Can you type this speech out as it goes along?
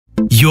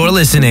You're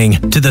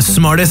listening to the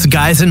smartest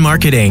guys in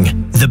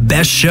marketing, the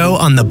best show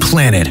on the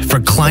planet for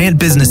client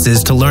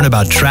businesses to learn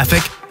about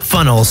traffic,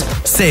 funnels,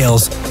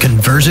 sales,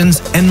 conversions,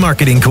 and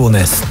marketing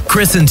coolness.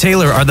 Chris and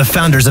Taylor are the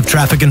founders of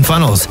Traffic and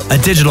Funnels, a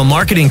digital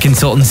marketing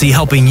consultancy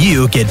helping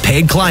you get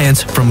paid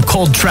clients from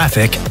cold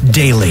traffic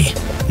daily.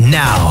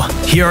 Now,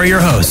 here are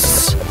your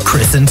hosts,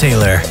 Chris and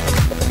Taylor.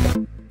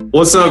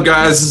 What's up,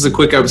 guys? This is a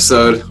quick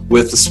episode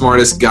with the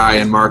smartest guy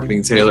in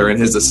marketing, Taylor, and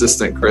his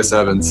assistant, Chris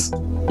Evans.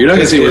 You're not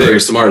going to see whether you're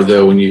smart,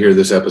 though, when you hear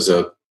this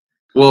episode.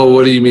 Well,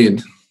 what do you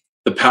mean?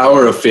 The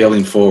power of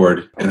failing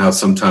forward and how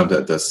sometimes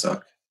that does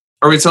suck.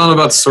 Are we telling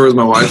about the story with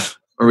my wife?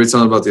 Or are we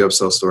telling about the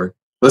upsell story?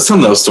 Let's tell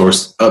them those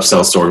stories,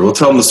 upsell story. We'll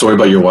tell them the story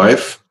about your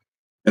wife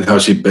and how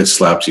she bitch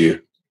slapped you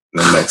in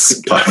the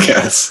next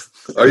podcast.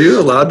 Are you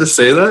allowed to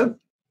say that?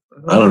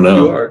 I don't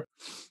know. You are.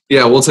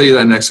 Yeah, we'll tell you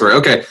that next story.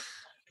 Okay.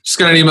 Just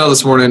got an email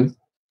this morning.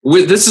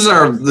 This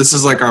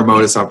is like our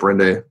modus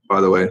operandi, by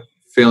the way.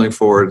 Failing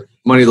forward,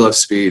 money, love,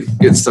 speed,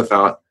 getting stuff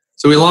out.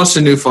 So we launched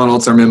a new funnel.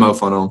 It's our memo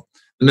funnel.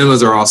 The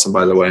memos are awesome,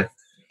 by the way.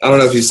 I don't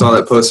know if you saw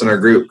that post in our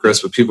group,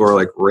 Chris, but people were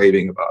like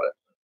raving about it.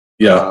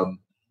 Yeah.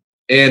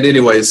 And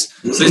anyways,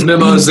 so these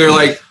memos, they're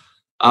like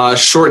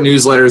short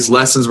newsletters,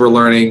 lessons we're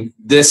learning.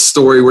 This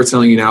story we're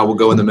telling you now will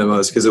go in the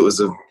memos because it was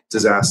a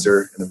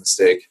disaster and a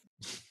mistake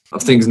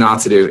of things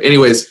not to do.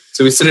 Anyways,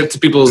 so we send it to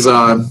people's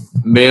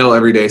mail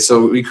every day.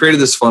 So we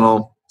created this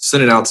funnel,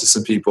 sent it out to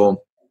some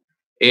people.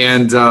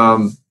 And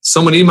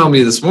someone emailed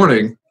me this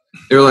morning.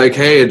 They were like,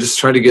 hey, I just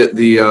tried to get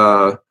the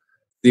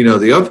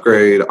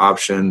upgrade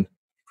option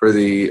for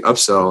the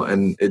upsell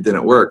and it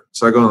didn't work.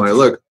 So I go and I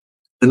look.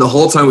 And the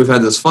whole time we've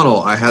had this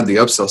funnel, I had the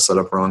upsell set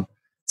up wrong.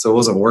 So it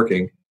wasn't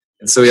working.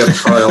 And so we have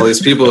probably all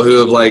these people who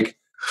have like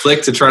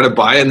clicked to try to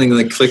buy it and then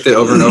they clicked it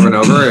over and over and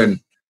over and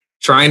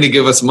trying to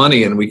give us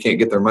money and we can't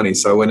get their money.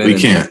 So I went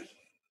in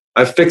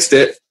I fixed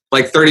it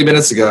like 30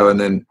 minutes ago. And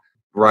then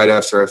right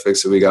after I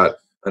fixed it, we got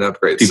an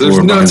upgrade. So there's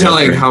no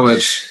telling how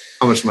much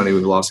money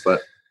we've lost,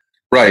 but.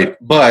 Right.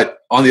 But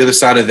on the other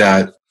side of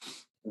that,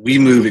 we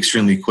move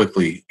extremely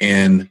quickly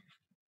and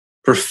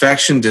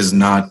perfection does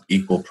not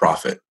equal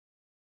profit.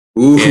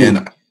 Ooh.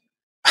 And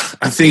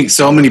I think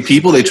so many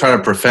people, they try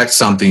to perfect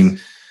something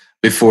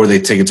before they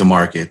take it to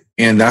market.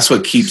 And that's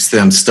what keeps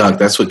them stuck.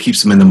 That's what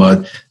keeps them in the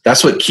mud.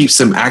 That's what keeps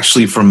them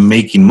actually from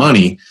making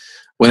money.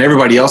 When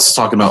everybody else is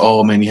talking about,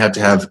 oh man, you have to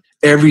have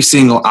every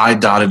single I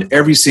dotted,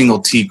 every single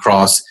T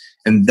crossed,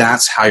 and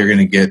that's how you're going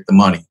to get the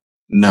money.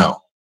 No.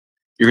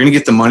 You're going to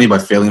get the money by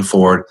failing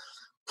forward,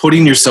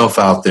 putting yourself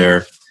out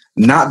there,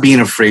 not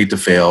being afraid to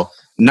fail,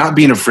 not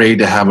being afraid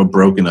to have a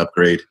broken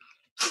upgrade,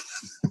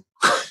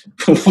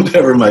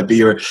 whatever it might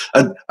be, or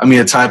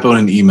a typo in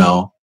an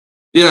email.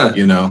 Yeah.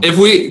 If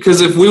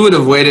we would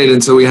have waited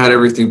until we had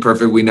everything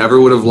perfect, we never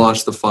would have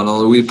launched the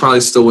funnel. We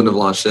probably still wouldn't have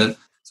launched it.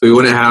 So we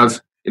wouldn't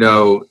have,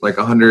 like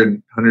 100,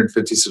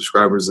 150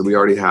 subscribers that we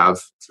already have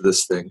to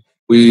this thing.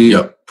 We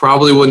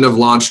probably wouldn't have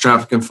launched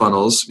Traffic and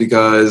Funnels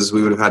because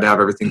we would have had to have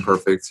everything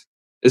perfect.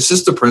 It's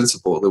just a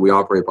principle that we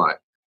operate by.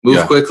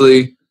 Move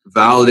quickly,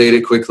 validate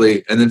it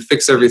quickly, and then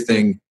fix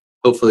everything,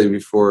 hopefully,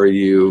 before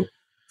you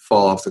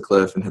fall off the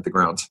cliff and hit the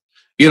ground.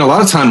 A lot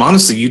of time,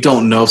 honestly, you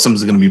don't know if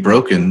something's going to be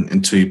broken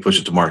until you push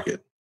it to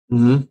market.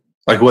 Mm-hmm.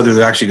 Like whether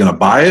they're actually going to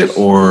buy it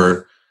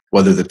or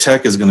whether the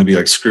tech is going to be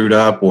like screwed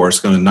up or it's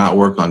going to not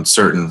work on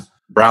certain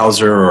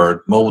browser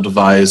or mobile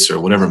device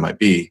or whatever it might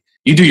be.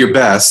 You do your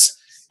best.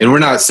 And we're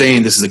not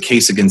saying this is a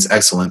case against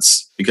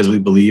excellence because we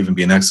believe in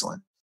being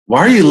excellent. Why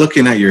are you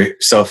looking at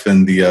yourself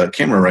in the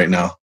camera right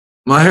now?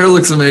 My hair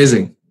looks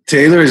amazing.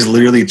 Taylor is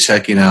literally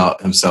checking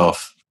out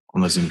himself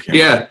on the Zoom camera.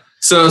 Yeah.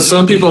 So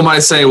some people might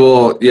say,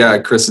 well, yeah,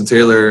 Chris and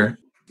Taylor,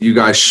 you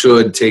guys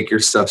should take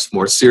your steps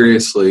more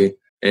seriously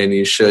and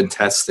you should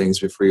test things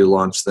before you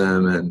launch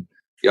them and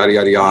yada,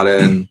 yada, yada.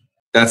 And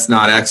that's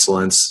not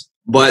excellence.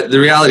 But the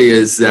reality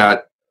is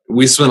that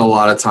we spend a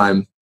lot of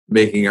time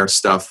making our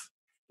stuff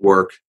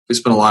work. We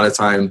spend a lot of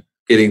time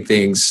getting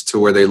things to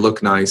where they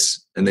look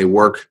nice and they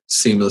work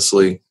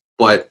seamlessly,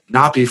 but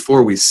not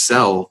before we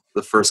sell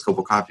the first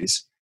couple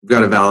copies. We've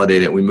got to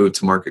validate it. We move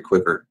to market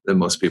quicker than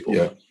most people.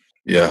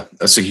 Yeah,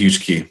 that's a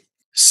huge key.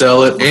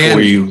 Sell it before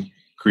you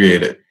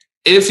create it.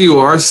 If you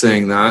are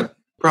saying that,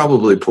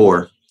 probably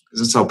poor,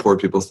 because that's how poor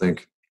people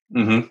think.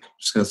 Mm-hmm.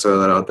 Just going to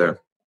throw that out there.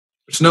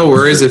 There's no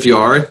worries if you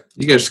are.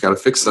 You guys just got to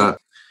fix that.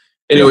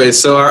 Anyway,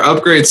 so our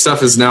upgrade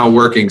stuff is now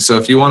working. So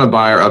if you want to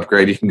buy our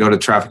upgrade, you can go to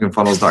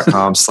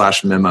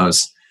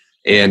trafficandfunnels.com/memos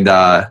and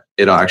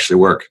it'll actually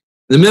work.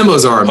 The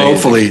memos are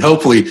amazing.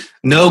 Hopefully.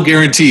 No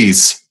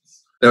guarantees.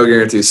 No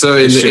guarantees. So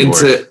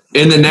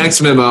in the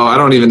next memo, I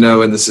don't even know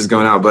when this is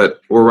going out,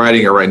 but we're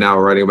writing it right now.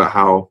 We're writing about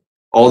how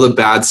all the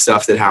bad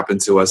stuff that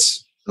happened to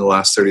us in the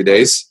last 30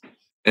 days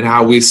and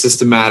how we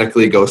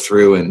systematically go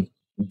through and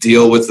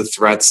deal with the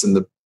threats and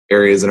the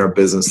areas in our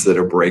business that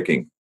are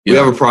breaking. We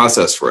have a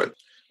process for it.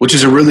 Which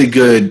is a really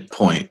good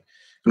point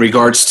in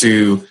regards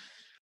to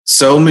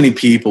so many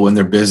people in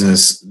their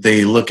business,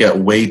 they look at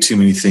way too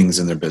many things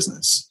in their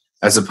business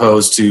as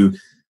opposed to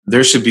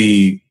there should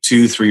be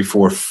 2, 3,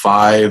 4,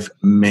 5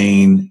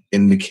 main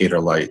indicator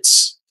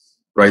lights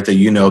right? That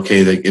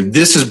okay, that if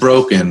this is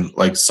broken,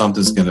 like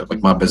something's gonna,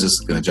 like my business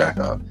is gonna jack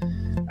up.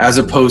 As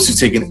opposed to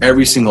taking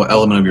every single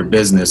element of your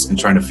business and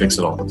trying to fix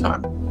it all the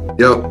time.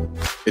 Yep.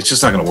 It's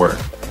just not gonna work.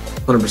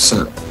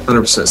 100%.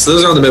 100%. So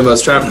those are on the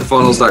memos,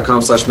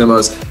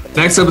 trafficfunnels.com/memos.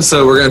 Next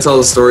episode, we're gonna tell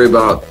the story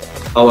about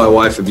how my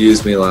wife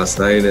abused me last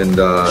night and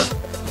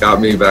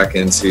got me back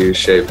into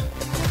shape.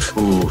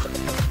 Ooh,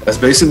 that's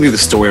basically the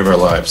story of our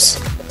lives.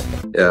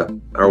 Yeah,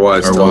 our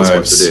wives tell us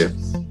what to do.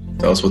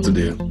 Tell us what to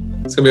do.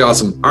 It's going to be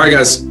awesome. All right,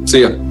 guys.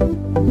 See ya.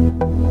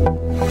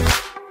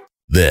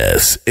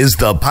 This is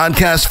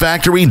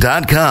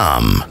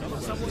thepodcastfactory.com.